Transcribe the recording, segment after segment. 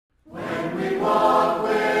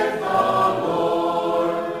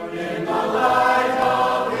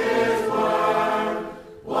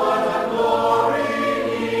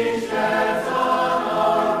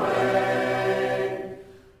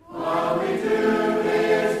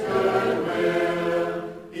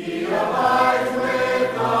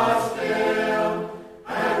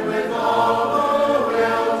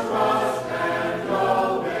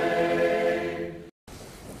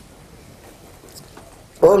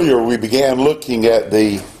Earlier we began looking at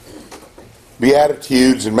the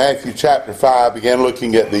Beatitudes in Matthew chapter 5, began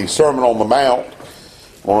looking at the Sermon on the Mount.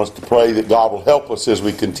 I want us to pray that God will help us as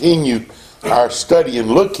we continue our study and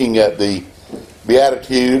looking at the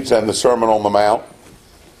Beatitudes and the Sermon on the Mount.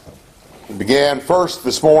 We began first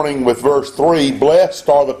this morning with verse 3, "Blessed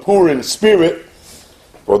are the poor in spirit,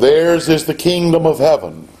 for theirs is the kingdom of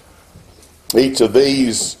heaven." Each of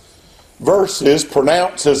these verses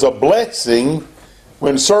pronounces a blessing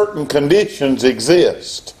when certain conditions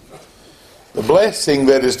exist. The blessing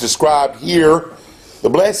that is described here, the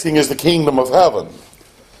blessing is the kingdom of heaven.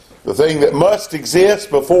 The thing that must exist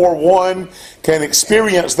before one can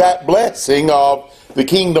experience that blessing of the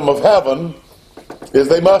kingdom of heaven is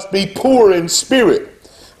they must be poor in spirit.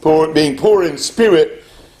 Being poor in spirit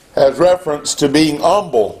has reference to being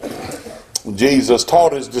humble. Jesus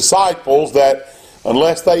taught his disciples that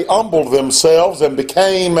unless they humbled themselves and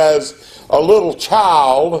became as a little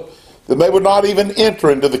child, then they would not even enter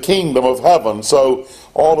into the kingdom of heaven. So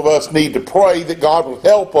all of us need to pray that God will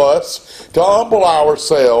help us to humble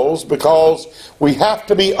ourselves, because we have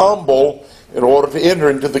to be humble in order to enter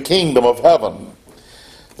into the kingdom of heaven.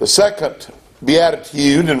 The second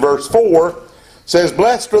beatitude in verse 4 says,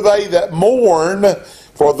 "Blessed are they that mourn,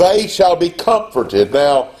 for they shall be comforted."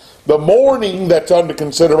 Now, the mourning that's under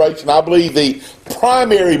consideration, I believe the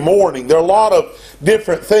primary mourning, there are a lot of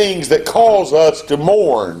different things that cause us to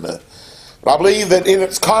mourn. I believe that in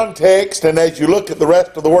its context, and as you look at the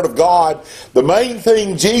rest of the Word of God, the main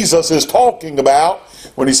thing Jesus is talking about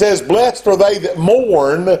when he says, "Blessed are they that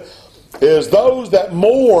mourn," is those that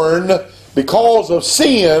mourn because of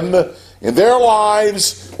sin in their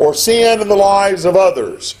lives or sin in the lives of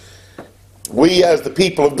others. We as the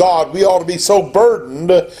people of God, we ought to be so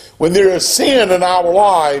burdened when there is sin in our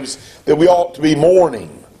lives that we ought to be mourning.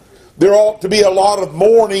 There ought to be a lot of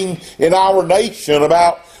mourning in our nation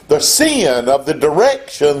about the sin of the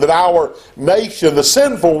direction that our nation, the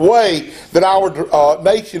sinful way that our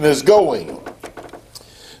nation is going.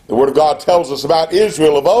 The Word of God tells us about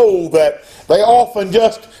Israel of old that they often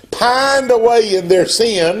just pined away in their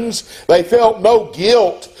sins. They felt no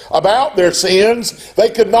guilt about their sins. They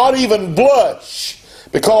could not even blush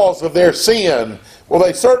because of their sin. Well,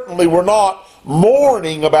 they certainly were not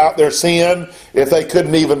mourning about their sin if they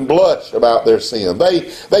couldn't even blush about their sin. They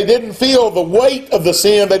didn't feel the weight of the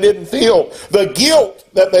sin. They didn't feel the guilt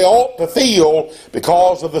that they ought to feel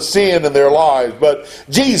because of the sin in their lives. But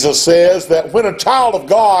Jesus says that when a child of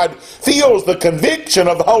God feels the conviction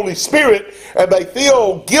of the Holy Spirit and they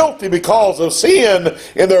feel guilty because of sin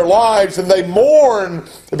in their lives and they mourn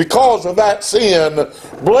because of that sin,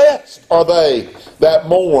 blessed are they that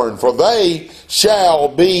mourn, for they shall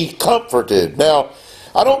be comforted. Now,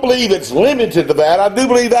 I don't believe it's limited to that. I do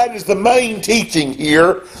believe that is the main teaching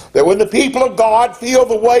here, that when the people of God feel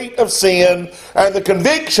the weight of sin and the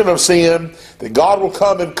conviction of sin, that God will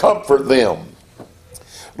come and comfort them.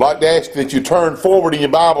 I'd like to ask that you turn forward in your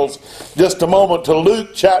Bibles just a moment to Luke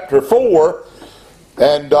chapter 4.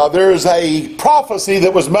 And there's a prophecy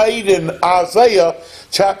that was made in Isaiah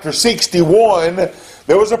chapter 61.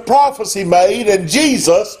 There was a prophecy made, and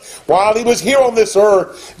Jesus, while he was here on this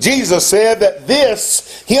earth, Jesus said that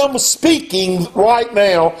this, him speaking right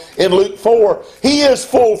now in Luke 4, he is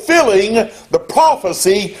fulfilling the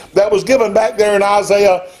prophecy that was given back there in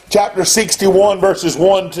Isaiah chapter 61 verses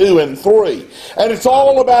 1, 2, and 3. And it's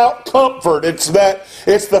all about comfort. It's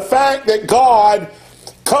the fact that God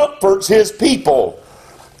comforts his people.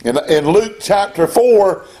 In Luke chapter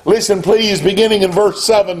 4, listen please, beginning in verse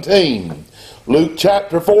 17. Luke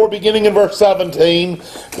chapter 4, beginning in verse 17,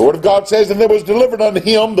 the Word of God says, "And there was delivered unto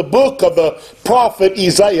him the book of the prophet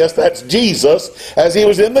Isaiah," that's Jesus, "as he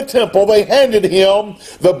was in the temple. They handed him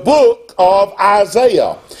the book of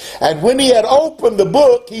Isaiah. And when he had opened the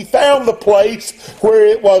book, he found the place where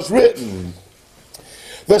it was written,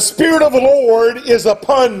 The Spirit of the Lord is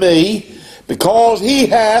upon me, because he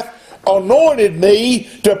hath anointed me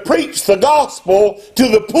to preach the gospel to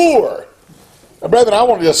the poor." Now, brethren, I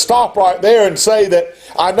want to just stop right there and say that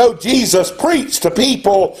I know Jesus preached to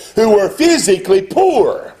people who were physically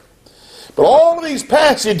poor. But all of these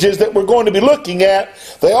passages that we're going to be looking at,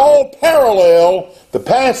 they all parallel the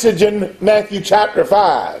passage in Matthew chapter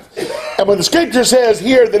 5. And when the scripture says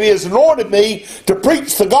here that he has anointed me to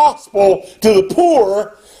preach the gospel to the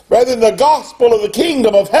poor, rather than the gospel of the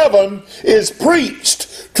kingdom of heaven is preached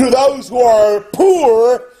to those who are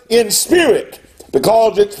poor in spirit,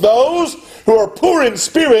 because it's those who are poor in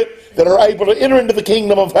spirit that are able to enter into the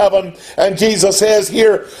kingdom of heaven. And Jesus says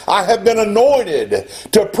here, "I have been anointed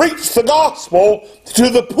to preach the gospel to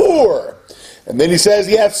the poor." And then he says,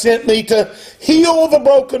 he hath sent me to heal the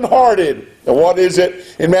brokenhearted. And what is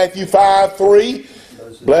it in Matthew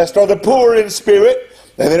 5:3? Blessed are the poor in spirit.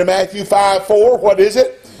 And then in Matthew 5:4, what is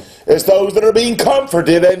it? It's those that are being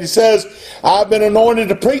comforted. And he says, I've been anointed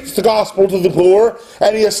to preach the gospel to the poor,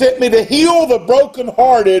 and he has sent me to heal the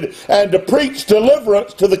brokenhearted, and to preach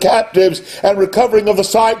deliverance to the captives, and recovering of the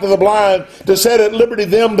sight to the blind, to set at liberty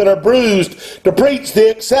them that are bruised, to preach the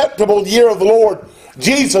acceptable year of the Lord.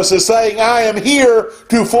 Jesus is saying, I am here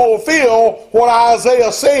to fulfill what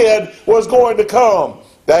Isaiah said was going to come.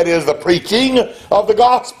 That is the preaching of the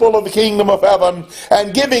gospel of the kingdom of heaven,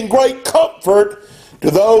 and giving great comfort to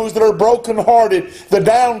those that are brokenhearted, the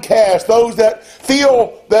downcast, those that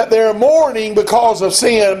feel that they're mourning because of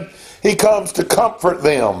sin. He comes to comfort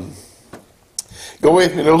them. Go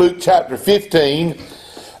with me to Luke chapter 15.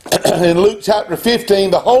 In Luke chapter 15,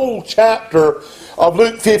 the whole chapter of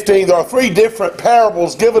Luke 15, there are 3 different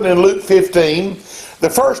parables given in Luke 15. The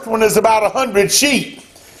first one is about 100 sheep.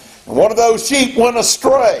 And one of those sheep went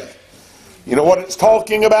astray. You know what it's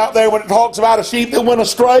talking about there when it talks about a sheep that went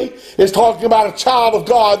astray? It's talking about a child of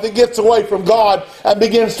God that gets away from God and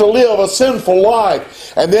begins to live a sinful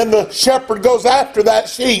life. And then the shepherd goes after that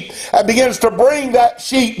sheep and begins to bring that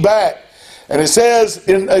sheep back. And it says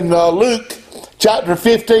in Luke chapter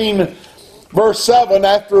 15, verse 7,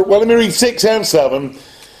 let me read 6 and 7.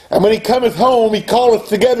 And when he cometh home, he calleth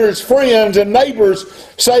together his friends and neighbors,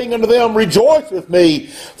 saying unto them, Rejoice with me,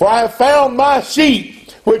 for I have found my sheep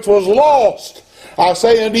which was lost. I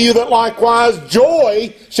say unto you that likewise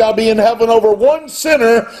joy shall be in heaven over one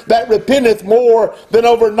sinner that repenteth more than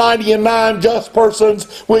over 99 just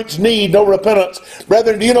persons which need no repentance.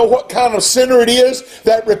 Brethren, do you know what kind of sinner it is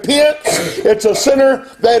that repents? It's a sinner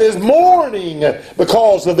that is mourning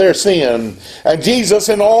because of their sin. And Jesus,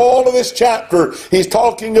 in all of this chapter, he's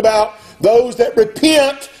talking about those that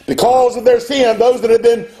repent because of their sin, those that have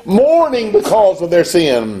been mourning because of their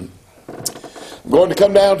sin. I'm going to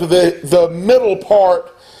come down to the middle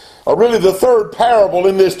part, or really the third parable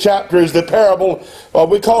in this chapter is the parable,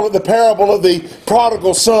 we call it the parable of the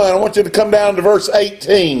prodigal son. I want you to come down to verse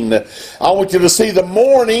 18. I want you to see the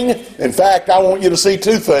mourning. In fact, I want you to see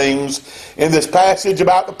 2 things in this passage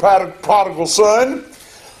about the prodigal son.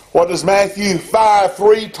 What does Matthew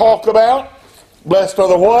 5:3 talk about? Blessed are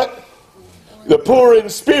the what? The poor in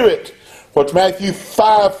spirit. What's Matthew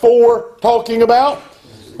 5:4 talking about?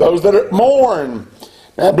 Those that mourn.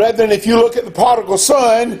 Now, brethren, if you look at the prodigal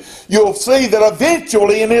son, you'll see that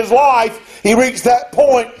eventually in his life, he reached that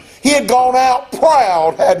point. He had gone out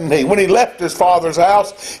proud, hadn't he? When he left his father's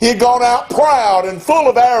house, he had gone out proud and full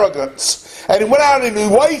of arrogance. And he went out and he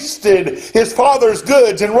wasted his father's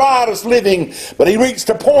goods in riotous living. But he reached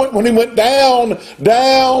a point when he went down,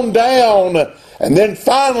 down, down. And then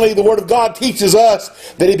finally the Word of God teaches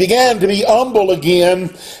us that he began to be humble again,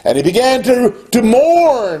 and he began to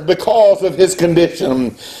mourn because of his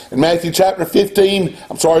condition. In Luke chapter 15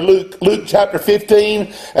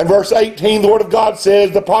 and verse 18, the Word of God says,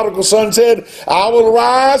 the prodigal son said, I will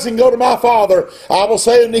arise and go to my father. I will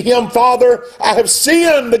say unto him, Father, I have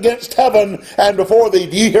sinned against heaven and before thee.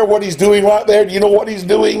 Do you hear what he's doing right there? Do you know what he's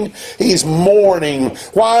doing? He's mourning.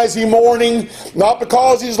 Why is he mourning? Not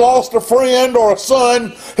because he's lost a friend or a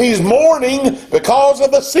son. He's mourning because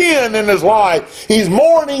of the sin in his life. He's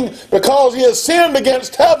mourning because he has sinned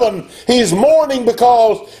against heaven. He's mourning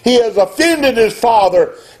because he has offended his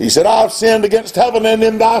father. He said, I've sinned against heaven and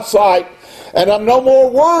in thy sight, and I'm no more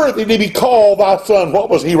worthy to be called thy son. What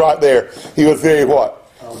was he right there? He was very what?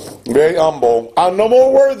 Very humble. I'm no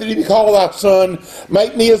more worthy to be called thy son.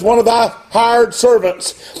 Make me as one of thy hired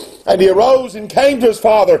servants. And he arose and came to his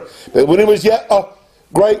father. But when he was yet a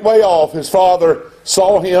great way off, his father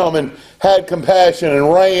saw him and had compassion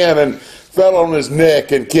and ran and fell on his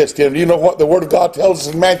neck and kissed him. Do you know what the Word of God tells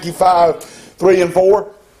us in Matthew 5:3 and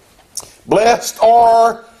 4? Blessed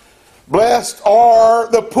are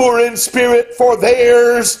the poor in spirit, for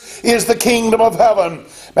theirs is the kingdom of heaven.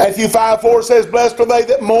 Matthew 5:4 says, Blessed are they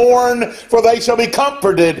that mourn, for they shall be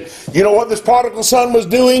comforted. You know what this prodigal son was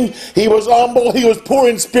doing? He was humble, he was poor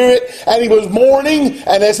in spirit, and he was mourning.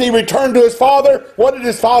 And as he returned to his father, what did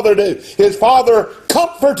his father do? His father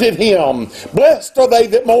comforted him. Blessed are they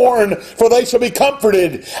that mourn, for they shall be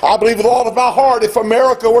comforted. I believe with all of my heart, if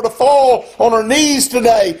America were to fall on her knees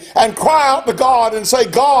today and cry out to God and say,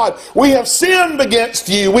 God, we have sinned against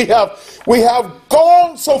you. We have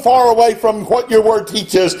gone so far away from what your word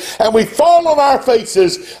teaches, and we fall on our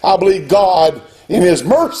faces. I believe God, in his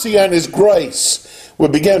mercy and his grace,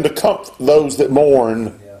 would begin to comfort those that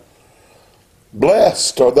mourn.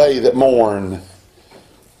 Blessed are they that mourn,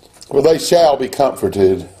 for they shall be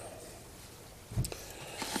comforted.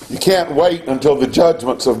 You can't wait until the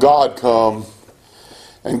judgments of God come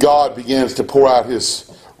and God begins to pour out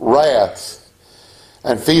His wrath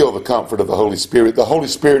and feel the comfort of the Holy Spirit. The Holy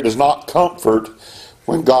Spirit does not comfort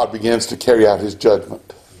when God begins to carry out His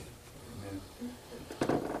judgment.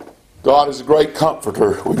 God is a great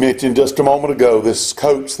comforter. We mentioned just a moment ago this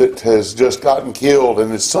coach that has just gotten killed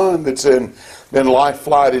and his son that's been life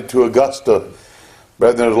flighted to Augusta.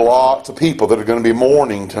 But there's lots of people that are going to be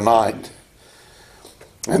mourning tonight.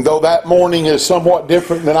 And though that mourning is somewhat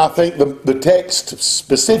different than I think the text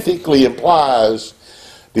specifically implies,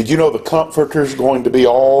 did you know the Comforter is going to be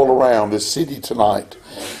all around this city tonight?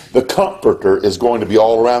 The Comforter is going to be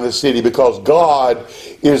all around this city because God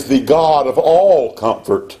is the God of all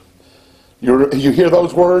comfort. You hear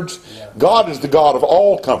those words? Yeah. God is the God of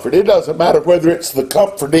all comfort. It doesn't matter whether it's the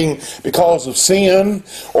comforting because of sin,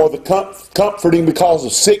 or the comforting because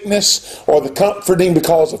of sickness, or the comforting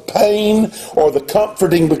because of pain, or the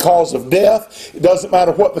comforting because of death. It doesn't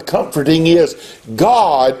matter what the comforting is.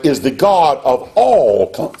 God is the God of all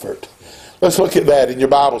comfort. Let's look at that in your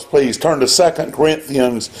Bibles, please. Turn to 2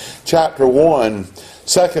 Corinthians chapter 1.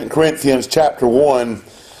 2 Corinthians chapter 1.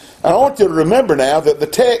 And I want you to remember now that the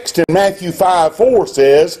text in Matthew 5:4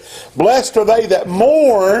 says, "Blessed are they that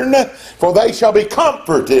mourn, for they shall be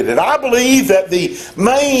comforted." And I believe that the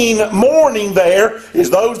main mourning there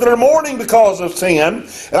is those that are mourning because of sin.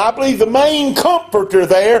 And I believe the main comforter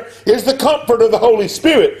there is the comfort of the Holy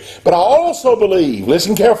Spirit. But I also believe,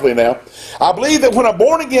 listen carefully now, I believe that when a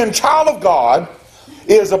born-again child of God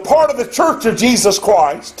is a part of the church of Jesus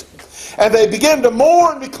Christ, and they begin to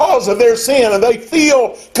mourn because of their sin, and they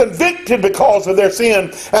feel convicted because of their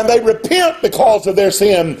sin, and they repent because of their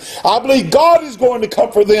sin, I believe God is going to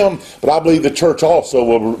comfort them, but I believe the church also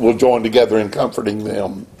will join together in comforting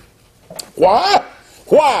them. Why?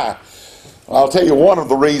 Why? I'll tell you one of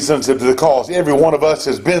the reasons is because every one of us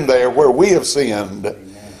has been there where we have sinned.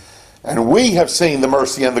 And we have seen the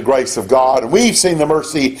mercy and the grace of God. And we've seen the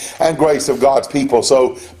mercy and grace of God's people.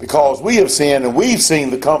 So because we have sinned and we've seen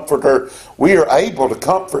the Comforter, we are able to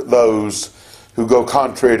comfort those who go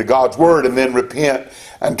contrary to God's Word and then repent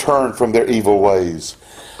and turn from their evil ways.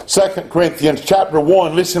 2 Corinthians chapter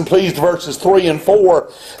 1, listen please to verses 3 and 4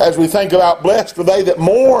 as we think about blessed are they that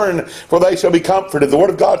mourn, for they shall be comforted. The Word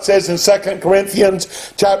of God says in 2 Corinthians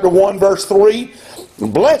chapter 1 verse 3,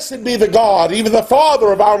 "Blessed be the God, even the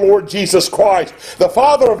Father of our Lord Jesus Christ, the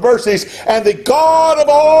Father of mercies, and the God of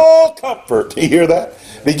all comfort." You hear that?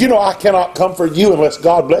 Did you know I cannot comfort you unless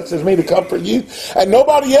God blesses me to comfort you? And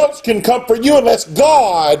nobody else can comfort you unless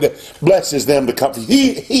God blesses them to comfort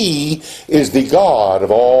you. He is the God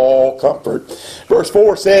of all comfort. Verse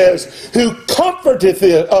 4 says, "Who comforteth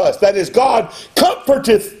us," that is, God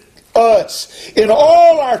comforteth us in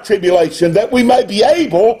all our tribulation, that we may be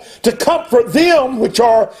able to comfort them which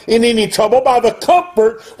are in any trouble by the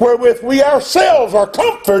comfort wherewith we ourselves are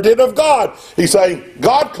comforted of God. He's saying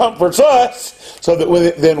God comforts us so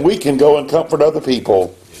that then we can go and comfort other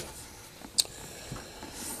people.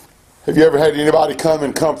 Have you ever had anybody come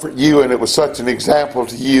and comfort you and it was such an example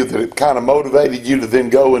to you that it kind of motivated you to then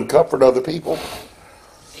go and comfort other people?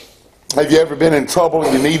 Have you ever been in trouble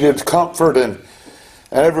and you needed comfort and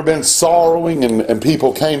ever been sorrowing and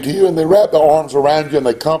people came to you and they wrapped their arms around you and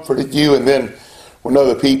they comforted you, and then when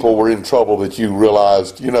other people were in trouble that you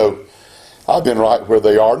realized, you know, I've been right where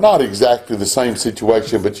they are. Not exactly the same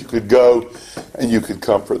situation, but you could go and you could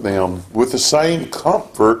comfort them with the same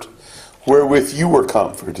comfort wherewith you were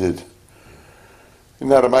comforted. Isn't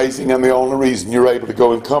that amazing? And the only reason you're able to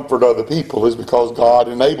go and comfort other people is because God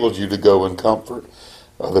enables you to go and comfort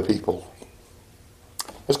other people.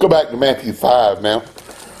 Let's go back to Matthew 5 now.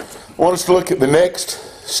 I want us to look at the next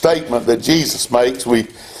statement that Jesus makes. We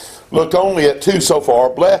looked only at two so far.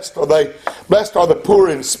 Blessed are the poor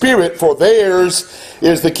in spirit, for theirs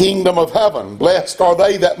is the kingdom of heaven. Blessed are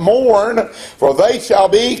they that mourn, for they shall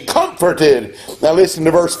be comforted. Now listen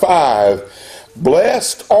to verse 5.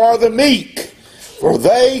 Blessed are the meek, for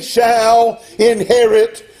they shall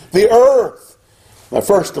inherit the earth. Now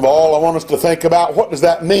first of all, I want us to think about what does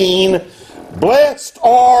that mean? Blessed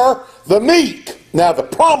are the meek. Now the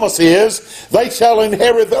promise is they shall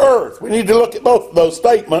inherit the earth. We need to look at both of those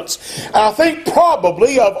statements. I think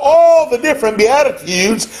probably of all the different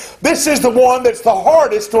Beatitudes, this is the one that's the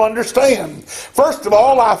hardest to understand. First of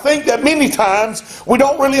all, I think that many times we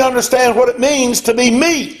don't really understand what it means to be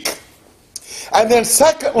meek. And then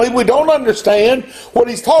secondly, we don't understand what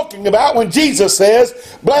he's talking about when Jesus says,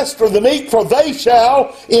 "Blessed are the meek, for they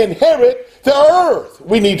shall inherit the earth."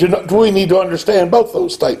 We need to understand both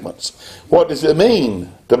those statements. What does it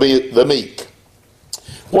mean to be the meek?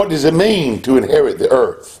 What does it mean to inherit the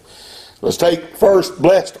earth? Let's take first,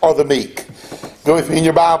 blessed are the meek. Go with me in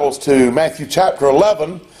your Bibles to Matthew chapter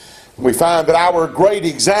 11. We find that our great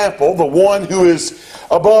example, the one who is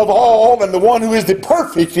above all and the one who is the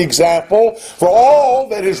perfect example for all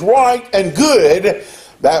that is right and good,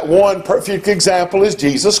 that one perfect example is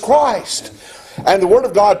Jesus Christ. And the Word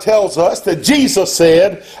of God tells us that Jesus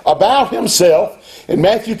said about himself in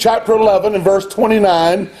Matthew chapter 11 and verse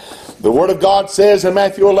 29, the Word of God says in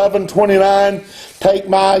Matthew 11:29, "Take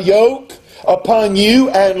my yoke upon you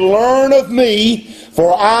and learn of me,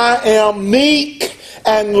 for I am meek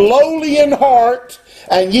and lowly in heart,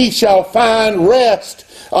 and ye shall find rest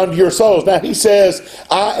unto your souls." Now he says,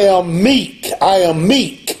 I am meek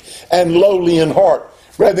and lowly in heart.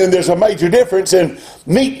 Rather than there's a major difference in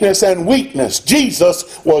meekness and weakness. Jesus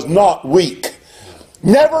was not weak.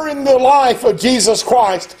 Never in the life of Jesus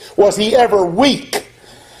Christ was he ever weak.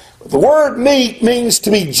 The word meek means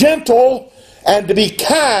to be gentle and to be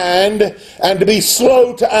kind and to be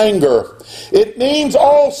slow to anger. It means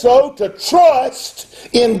also to trust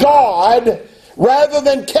in God rather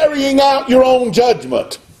than carrying out your own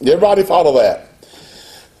judgment. Everybody follow that?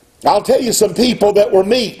 I'll tell you some people that were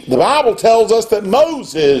meek. The Bible tells us that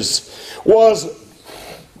Moses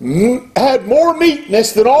had more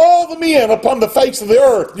meekness than all the men upon the face of the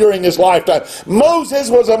earth during his lifetime.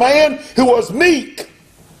 Moses was a man who was meek.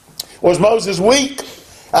 Was Moses weak?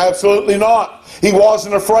 Absolutely not. He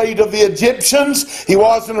wasn't afraid of the Egyptians. He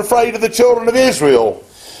wasn't afraid of the children of Israel.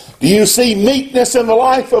 Do you see meekness in the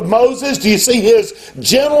life of Moses? Do you see his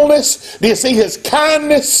gentleness? Do you see his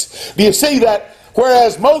kindness? Do you see that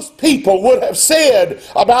whereas most people would have said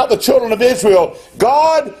about the children of Israel,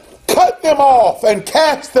 God, cut them off and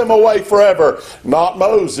cast them away forever? Not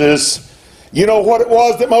Moses. You know what it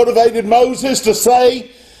was that motivated Moses to say,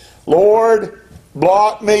 Lord,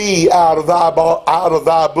 blot me out of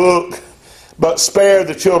thy book, but spare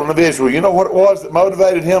the children of Israel. You know what it was that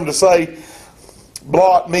motivated him to say,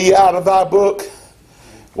 blot me out of thy book?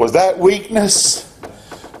 Was that weakness?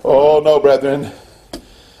 Oh no, brethren.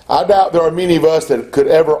 I doubt there are many of us that could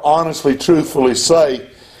ever honestly, truthfully say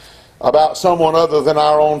about someone other than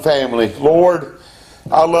our own family, Lord,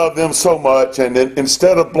 I love them so much, and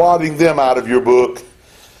instead of blotting them out of your book,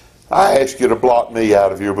 I ask you to blot me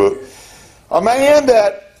out of your book. A man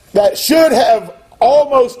that should have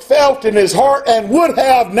almost felt in his heart and would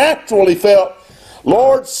have naturally felt,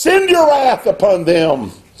 Lord, send your wrath upon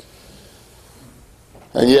them.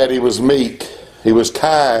 And yet he was meek, he was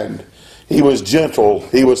kind, he was gentle,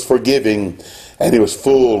 he was forgiving, and he was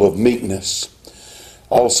full of meekness.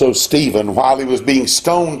 Also Stephen, while he was being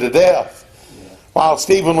stoned to death, while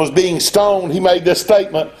Stephen was being stoned, he made this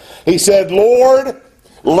statement. He said, Lord,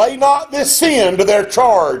 lay not this sin to their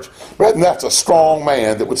charge. Brethren, that's a strong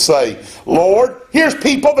man that would say, Lord, here's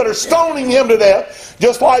people that are stoning him to death,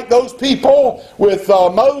 just like those people with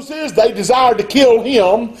Moses, they desired to kill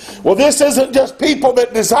him. Well, this isn't just people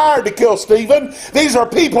that desired to kill Stephen. These are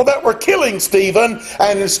people that were killing Stephen,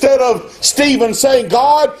 and instead of Stephen saying,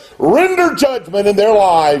 God, render judgment in their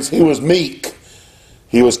lives, he was meek,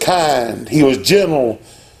 he was kind, he was gentle,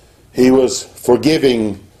 he was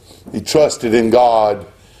forgiving, he trusted in God.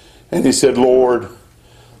 And he said, Lord,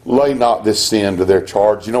 lay not this sin to their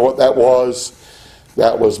charge. You know what that was?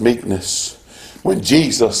 That was meekness. When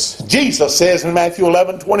Jesus says in Matthew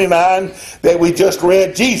 11:29 that we just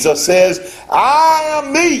read, Jesus says, I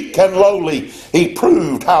am meek and lowly. He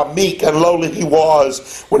proved how meek and lowly he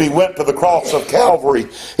was when he went to the cross of Calvary.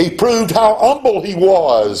 He proved how humble he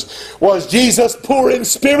was. Was Jesus poor in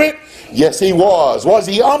spirit? Yes, he was. Was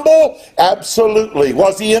he humble? Absolutely.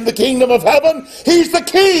 Was he in the kingdom of heaven? He's the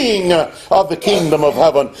king of the kingdom of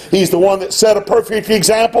heaven. He's the one that set a perfect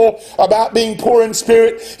example about being poor in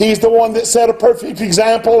spirit. He's the one that set a perfect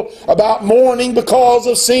example about mourning because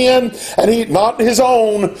of sin, and he not his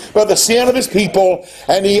own, but the sin of his people.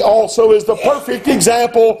 And he also is the perfect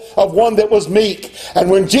example of one that was meek. And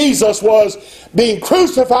when Jesus was being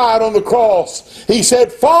crucified on the cross, he said,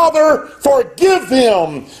 Father, forgive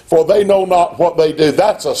them, for they know not what they do.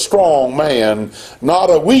 That's a strong man, not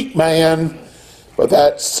a weak man, but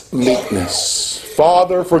that's meekness.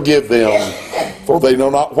 Father, forgive them, for they know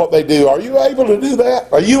not what they do. Are you able to do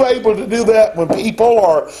that? Are you able to do that when people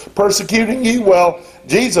are persecuting you? Well,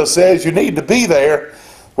 Jesus says you need to be there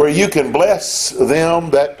where you can bless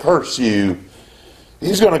them that curse you.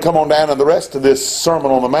 He's going to come on down in the rest of this Sermon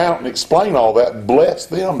on the Mount and explain all that. Bless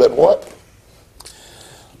them that what?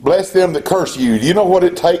 Bless them that curse you. Do you know what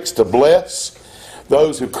it takes to bless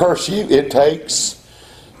those who curse you? It takes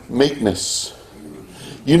meekness.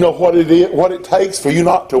 You know what it takes for you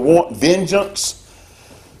not to want vengeance?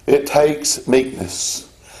 It takes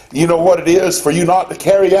meekness. You know what it is for you not to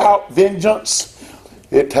carry out vengeance?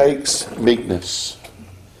 It takes meekness.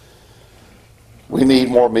 We need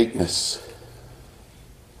more meekness.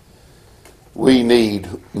 We need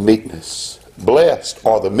meekness. Blessed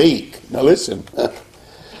are the meek. Now listen,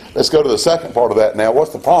 let's go to the second part of that now.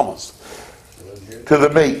 What's the promise? To the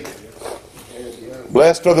meek.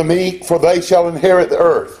 Blessed are the meek, for they shall inherit the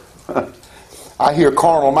earth. I hear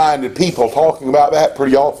carnal-minded people talking about that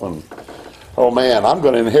pretty often. Oh man, I'm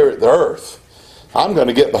going to inherit the earth. I'm going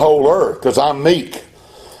to get the whole earth because I'm meek.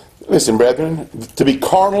 Listen, brethren, to be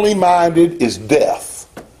carnally minded is death.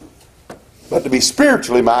 But to be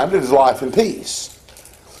spiritually minded is life and peace.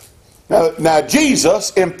 Now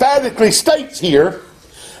Jesus emphatically states here,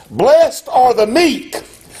 blessed are the meek,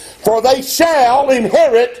 for they shall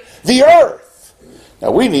inherit the earth.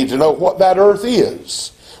 Now we need to know what that earth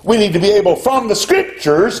is. We need to be able, from the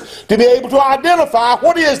Scriptures, to be able to identify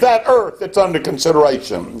what is that earth that's under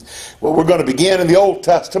consideration. Well, we're going to begin in the Old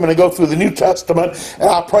Testament and go through the New Testament, and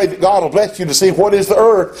I pray that God will bless you to see what is the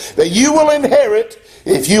earth that you will inherit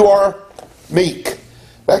if you are meek.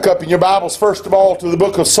 Back up in your Bibles, first of all, to the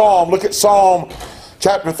book of Psalm. Look at Psalm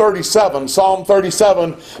chapter 37. Psalm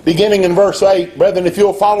 37, beginning in verse 8. Brethren, if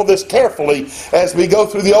you'll follow this carefully as we go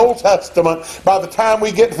through the Old Testament, by the time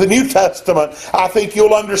we get to the New Testament, I think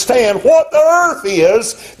you'll understand what the earth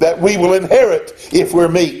is that we will inherit if we're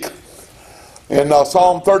meek. In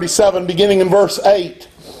Psalm 37, beginning in verse 8,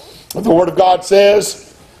 the Word of God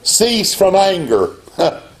says, cease from anger.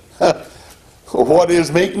 What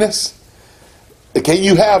is meekness? Can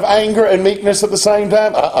you have anger and meekness at the same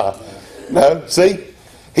time? No, see?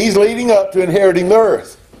 He's leading up to inheriting the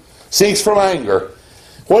earth. Cease from anger.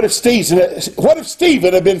 What if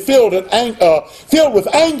Stephen had been filled with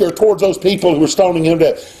anger towards those people who were stoning him to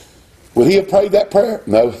death? Would he have prayed that prayer?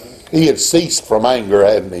 No. He had ceased from anger,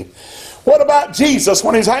 hadn't he? What about Jesus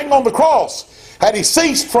when he's hanging on the cross? Had he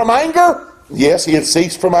ceased from anger? Yes, he had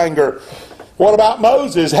ceased from anger. What about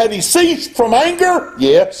Moses? Had he ceased from anger?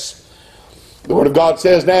 Yes. The Word of God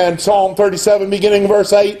says now in Psalm 37, beginning in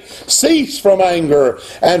verse 8, cease from anger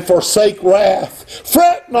and forsake wrath.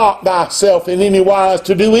 Fret not thyself in any wise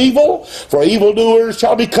to do evil, for evildoers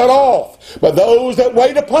shall be cut off. But those that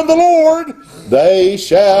wait upon the Lord, they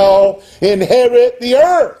shall inherit the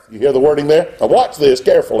earth. You hear the wording there? Now watch this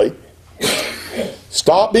carefully.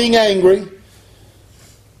 Stop being angry.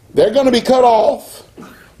 They're going to be cut off.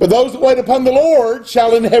 But those that wait upon the Lord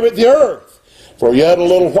shall inherit the earth. For yet a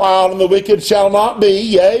little while, and the wicked shall not be.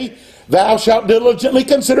 Yea, thou shalt diligently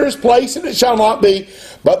consider his place, and it shall not be.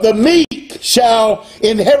 But the meek shall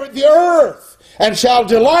inherit the earth, and shall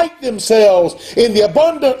delight themselves in the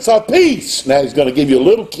abundance of peace. Now he's going to give you a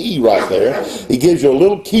little key right there. He gives you a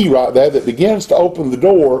little key right there that begins to open the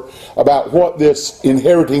door about what this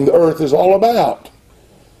inheriting the earth is all about.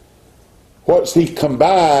 What's he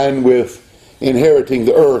combined with inheriting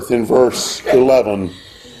the earth in verse 11?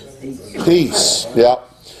 Peace. Yeah.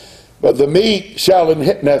 But the meek shall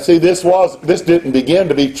inherit. Now see, this didn't begin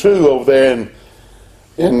to be true over there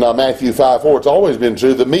in Matthew 5:4. It's always been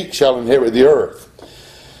true. The meek shall inherit the earth.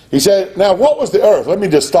 He said, now what was the earth? Let me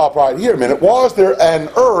just stop right here a minute. Was there an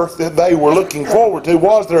earth that they were looking forward to?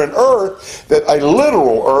 Was there an earth, a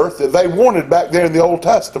literal earth that they wanted back there in the Old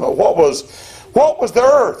Testament? What was the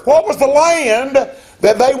earth? What was the land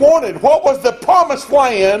that they wanted? What was the promised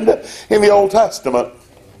land in the Old Testament?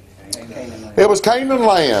 It was Canaan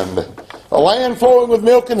land, a land flowing with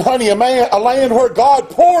milk and honey, a land where God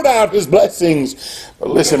poured out his blessings. But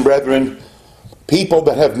listen, brethren, people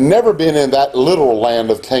that have never been in that literal land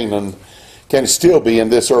of Canaan can still be in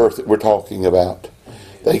this earth that we're talking about.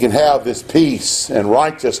 They can have this peace and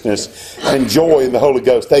righteousness and joy in the Holy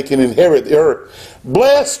Ghost. They can inherit the earth.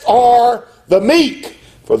 Blessed are the meek,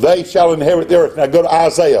 for they shall inherit the earth. Now go to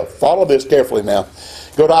Isaiah. Follow this carefully now.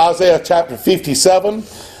 Go to Isaiah chapter 57.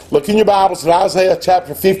 Look in your Bibles at Isaiah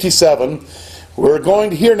chapter 57. We're going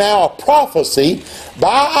to hear now a prophecy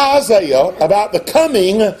by Isaiah about the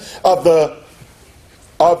coming of the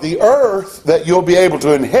earth that you'll be able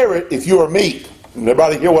to inherit if you are meek.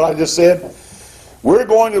 Everybody hear what I just said? We're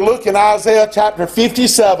going to look in Isaiah chapter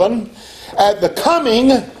 57 at the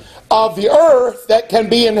coming of the earth that can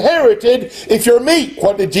be inherited if you're meek.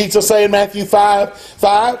 What did Jesus say in Matthew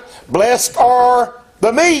 5:5? Blessed are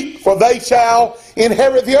the meek, for they shall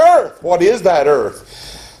inherit the earth. What is that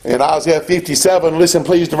earth? In Isaiah 57, listen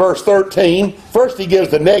please to verse 13. First he gives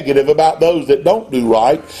the negative about those that don't do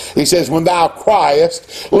right. He says, when thou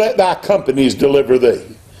criest, let thy companies deliver thee.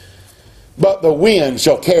 But the wind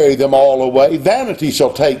shall carry them all away. Vanity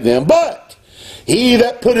shall take them. But he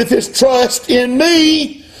that putteth his trust in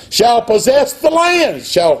me shall possess the land.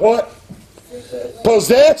 Shall what?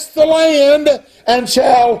 possess the land and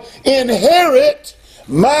shall inherit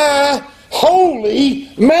my holy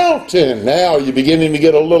mountain. Now you're beginning to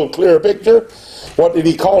get a little clearer picture. What did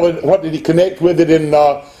he call it? What did he connect with it in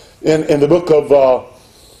the book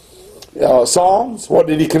of Psalms? What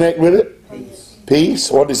did he connect with it? Peace.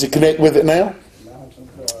 Peace. What does he connect with it now?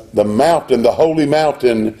 The mountain, the holy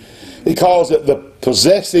mountain. He calls it the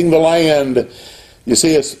possessing the land. You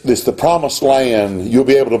see, it's the promised land. You'll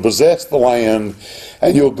be able to possess the land,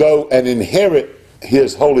 and you'll go and inherit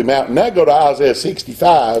his holy mountain. Now go to Isaiah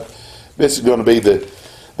 65. This is going to be the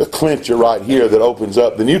clincher right here that opens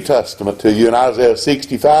up the New Testament to you in Isaiah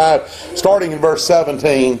 65, starting in verse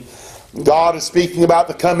 17. God is speaking about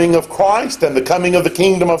the coming of Christ and the coming of the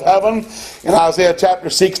kingdom of heaven. In Isaiah chapter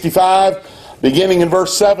 65, beginning in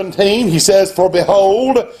verse 17, he says, "For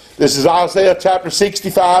behold," this is Isaiah chapter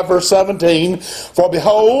 65, verse 17, "For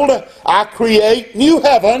behold, I create new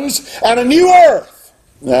heavens and a new earth."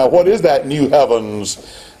 Now, what is that new heavens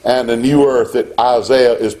and a new earth that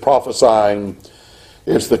Isaiah is prophesying?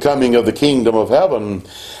 It's the coming of the kingdom of heaven.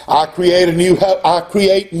 I create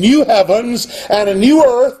new heavens and a new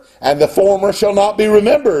earth, and the former shall not be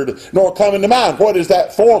remembered, nor come into mind. What is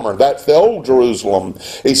that former? That's the old Jerusalem.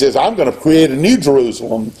 He says, I'm going to create a new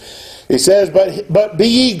Jerusalem. He says, but be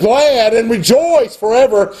ye glad and rejoice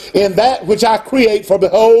forever in that which I create. For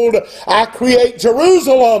behold, I create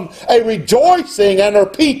Jerusalem a rejoicing, and her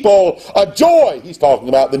people a joy. He's talking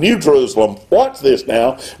about the new Jerusalem. Watch this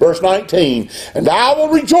now. Verse 19. "And I will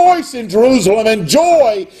rejoice in Jerusalem, and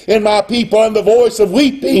joy in my people, and the voice of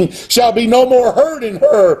weeping shall be no more heard in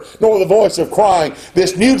her, nor the voice of crying."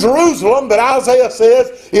 This new Jerusalem that Isaiah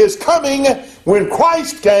says is coming when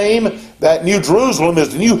Christ came. That new Jerusalem is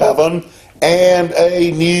the new heaven and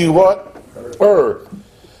a new what? Earth.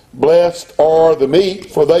 "Blessed are the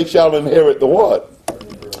meek, for they shall inherit the what?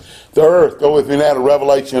 The earth." Go with me now to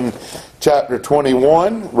Revelation chapter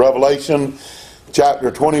 21. Revelation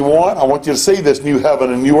chapter 21. I want you to see this new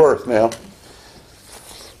heaven and new earth now,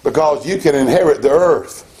 because you can inherit the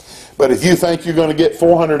earth. But if you think you're going to get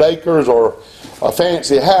 400 acres or a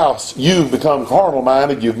fancy house, you've become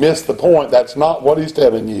carnal-minded. You've missed the point. That's not what he's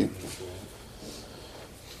telling you.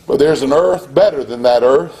 But there's an earth better than that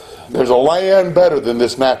earth. There's a land better than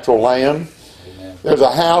this natural land. Amen. There's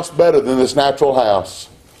a house better than this natural house.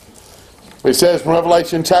 It says in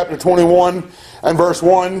Revelation chapter 21 and verse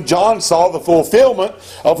 1, John saw the fulfillment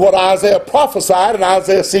of what Isaiah prophesied in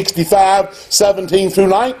Isaiah 65, 17 through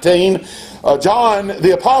 19. John,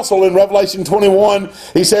 the apostle, in Revelation 21,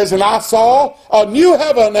 he says, "And I saw a new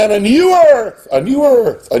heaven and a new earth," a new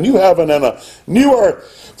earth, a new heaven and a new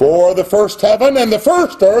earth. "For the first heaven and the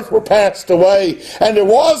first earth were passed away, and there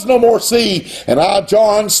was no more sea. And I,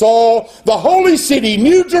 John, saw the holy city,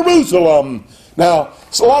 New Jerusalem." Now,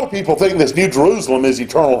 so a lot of people think this New Jerusalem is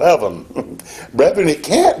eternal heaven. Brethren, it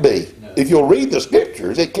can't be. If you'll read the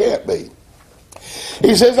scriptures, it can't be.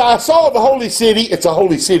 He says, "I saw the holy city." It's a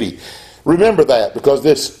holy city. Remember that, because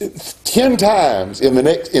this 10 times in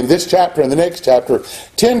this chapter and the next chapter,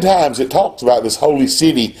 10 times it talks about this holy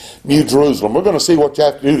city, New Jerusalem. We're going to see what you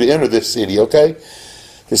have to do to enter this city, okay?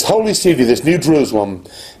 This holy city, this New Jerusalem.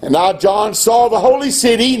 "And now John saw the holy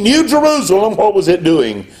city, New Jerusalem." What was it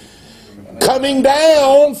doing? "Coming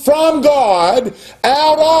down from God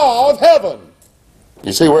out of heaven."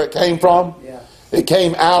 You see where it came from? Yeah. It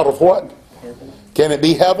came out of what? Heaven. Can it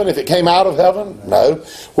be heaven if it came out of heaven? No.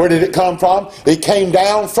 Where did it come from? It came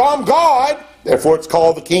down from God. Therefore it's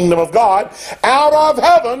called the kingdom of God. Out of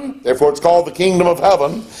heaven. Therefore it's called the kingdom of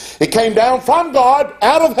heaven. It came down from God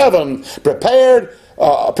out of heaven. Prepared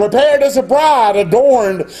as a bride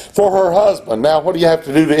adorned for her husband. Now what do you have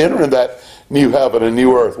to do to enter in that new heaven and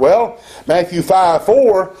new earth? Well, Matthew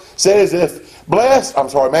 5:4 says,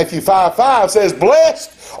 Matthew 5:5 says, "Blessed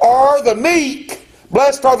are the meek,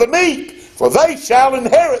 for they shall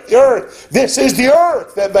inherit the earth." This is the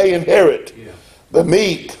earth that they inherit. Yeah. The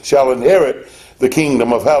meek shall inherit the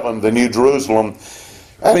kingdom of heaven, the New Jerusalem.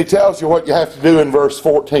 And he tells you what you have to do in verse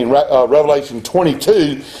 14, Revelation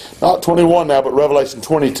 22, not 21 now, but Revelation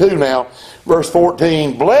 22 now, verse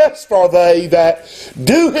 14. "Blessed are they that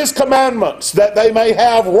do his commandments, that they may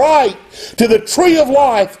have right to the tree of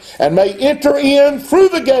life, and may enter in through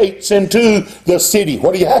the gates into the city."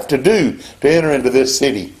 What do you have to do to enter into this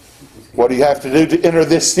city? What do you have to do to enter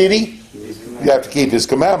this city? You have to keep his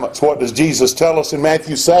commandments. What does Jesus tell us in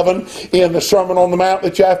Matthew 7 in the Sermon on the Mount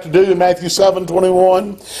that you have to do in Matthew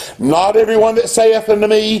 7:21? "Not everyone that saith unto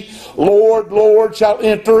me, Lord, Lord, shall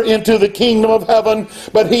enter into the kingdom of heaven,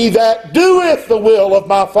 but he that doeth the will of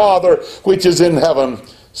my Father which is in heaven."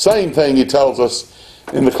 Same thing he tells us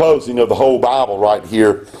in the closing of the whole Bible right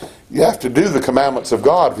here You have to do the commandments of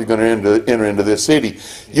God if you're going to enter into this city.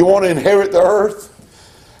 You want to inherit the earth?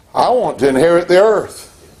 I want to inherit the earth.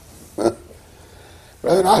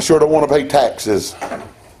 Brethren, I sure don't want to pay taxes.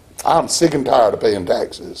 I'm sick and tired of paying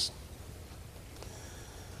taxes.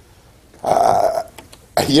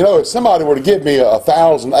 If somebody were to give me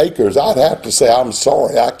 1,000 acres, I'd have to say, I'm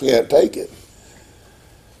sorry, I can't take it.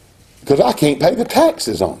 Because I can't pay the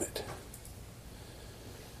taxes on it.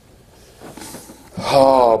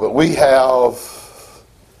 Oh, but we have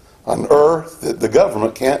an earth that the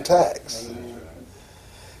government can't tax.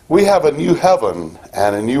 We have a new heaven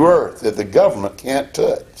and a new earth that the government can't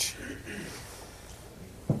touch.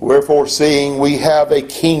 Wherefore, seeing we have a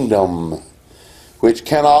kingdom which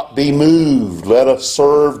cannot be moved, let us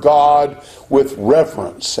serve God with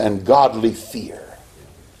reverence and godly fear.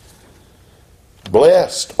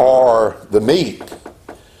 Blessed are the meek,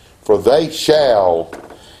 for they shall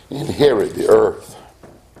inherit the earth.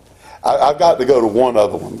 I've got to go to one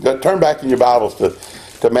other one. Turn back in your Bibles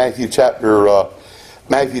to Matthew chapter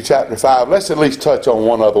 5. Let's at least touch on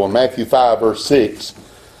one other one. Matthew 5 verse 6.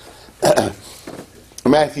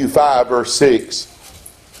 Matthew 5 verse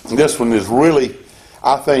 6. This one is really,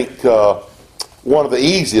 I think, one of the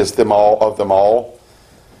easiest of them all.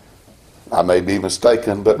 I may be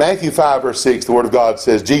mistaken, but Matthew 5 verse 6, the Word of God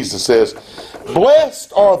says, Jesus says,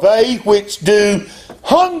 blessed are they which do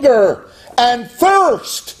hunger and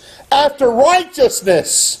thirst after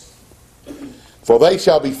righteousness, for they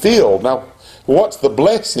shall be filled. Now, what's the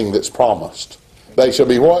blessing that's promised? They shall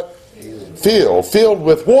be what? Filled. Filled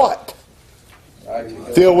with what?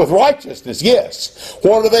 Filled with righteousness, yes.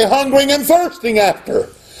 What are they hungering and thirsting after?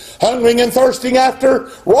 Hungering and thirsting after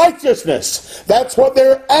righteousness. That's what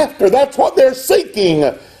they're after. That's what they're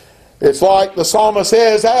seeking. It's like the psalmist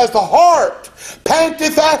says, as the hart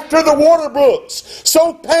panteth after the water brooks,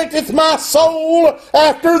 so panteth my soul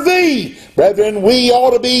after thee. Brethren, we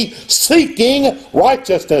ought to be seeking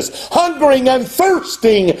righteousness, hungering and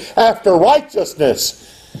thirsting after righteousness.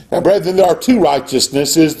 Now, brethren, there are two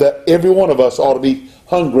righteousnesses that every one of us ought to be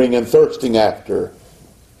hungering and thirsting after.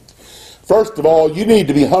 First of all, you need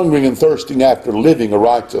to be hungering and thirsting after living a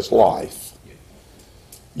righteous life.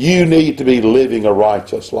 You need to be living a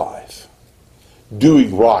righteous life.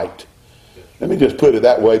 Doing right. Let me just put it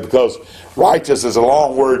that way, because righteous is a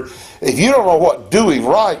long word. If you don't know what doing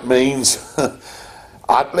right means,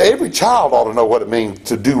 every child ought to know what it means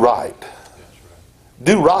to do right.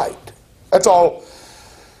 Do right. That's all.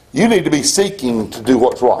 You need to be seeking to do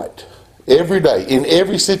what's right. Every day, in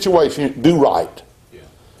every situation, do right.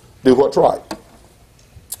 Do what's right.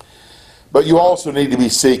 But you also need to be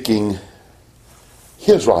seeking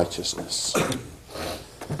His righteousness.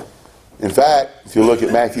 In fact, if you look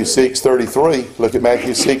at Matthew 6:33, look at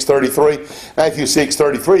Matthew 6:33. Matthew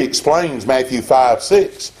 6:33 explains Matthew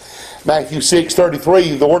 5:6. Matthew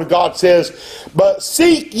 6:33, the Word of God says, but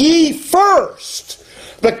seek ye first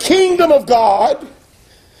the kingdom of God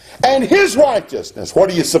and His righteousness.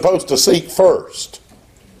 What are you supposed to seek first?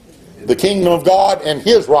 The kingdom of God and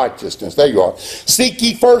His righteousness. There you are. Seek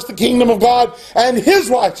ye first the kingdom of God and His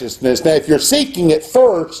righteousness. Now, if you're seeking it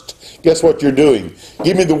first, guess what you're doing?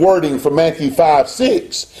 Give me the wording from Matthew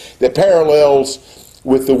 5:6 that parallels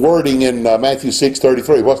with the wording in Matthew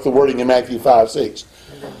 6:33. What's the wording in Matthew 5:6?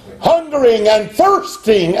 Hungering and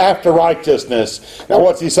thirsting after righteousness. Now,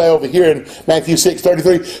 what's he say over here in Matthew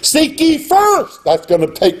 6:33? Seek ye first. That's going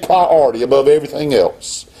to take priority above everything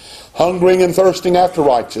else. Hungering and thirsting after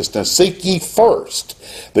righteousness. Seek ye first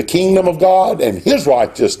the kingdom of God and His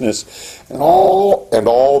righteousness, and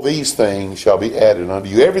all these things shall be added unto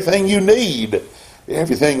you. Everything you need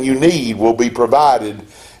will be provided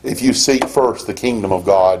if you seek first the kingdom of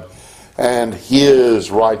God and His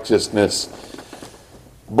righteousness.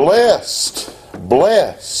 Blessed,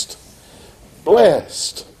 blessed,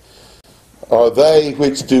 blessed are they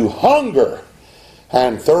which do hunger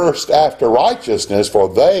and thirst after righteousness, for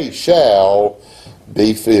they shall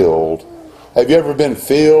be filled. Have you ever been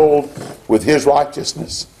filled with His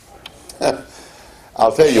righteousness?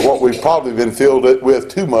 I'll tell you what we've probably been filled with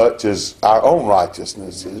too much is our own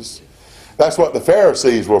righteousnesses. That's what the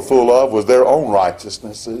Pharisees were full of, was their own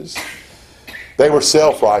righteousnesses. They were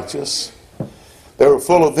self-righteous. They were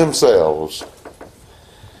full of themselves.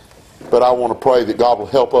 But I want to pray that God will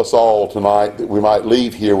help us all tonight, that we might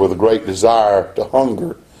leave here with a great desire to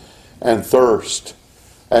hunger and thirst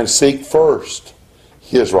and seek first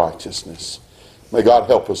His righteousness. May God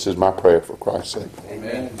help us, is my prayer for Christ's sake.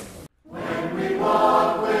 Amen.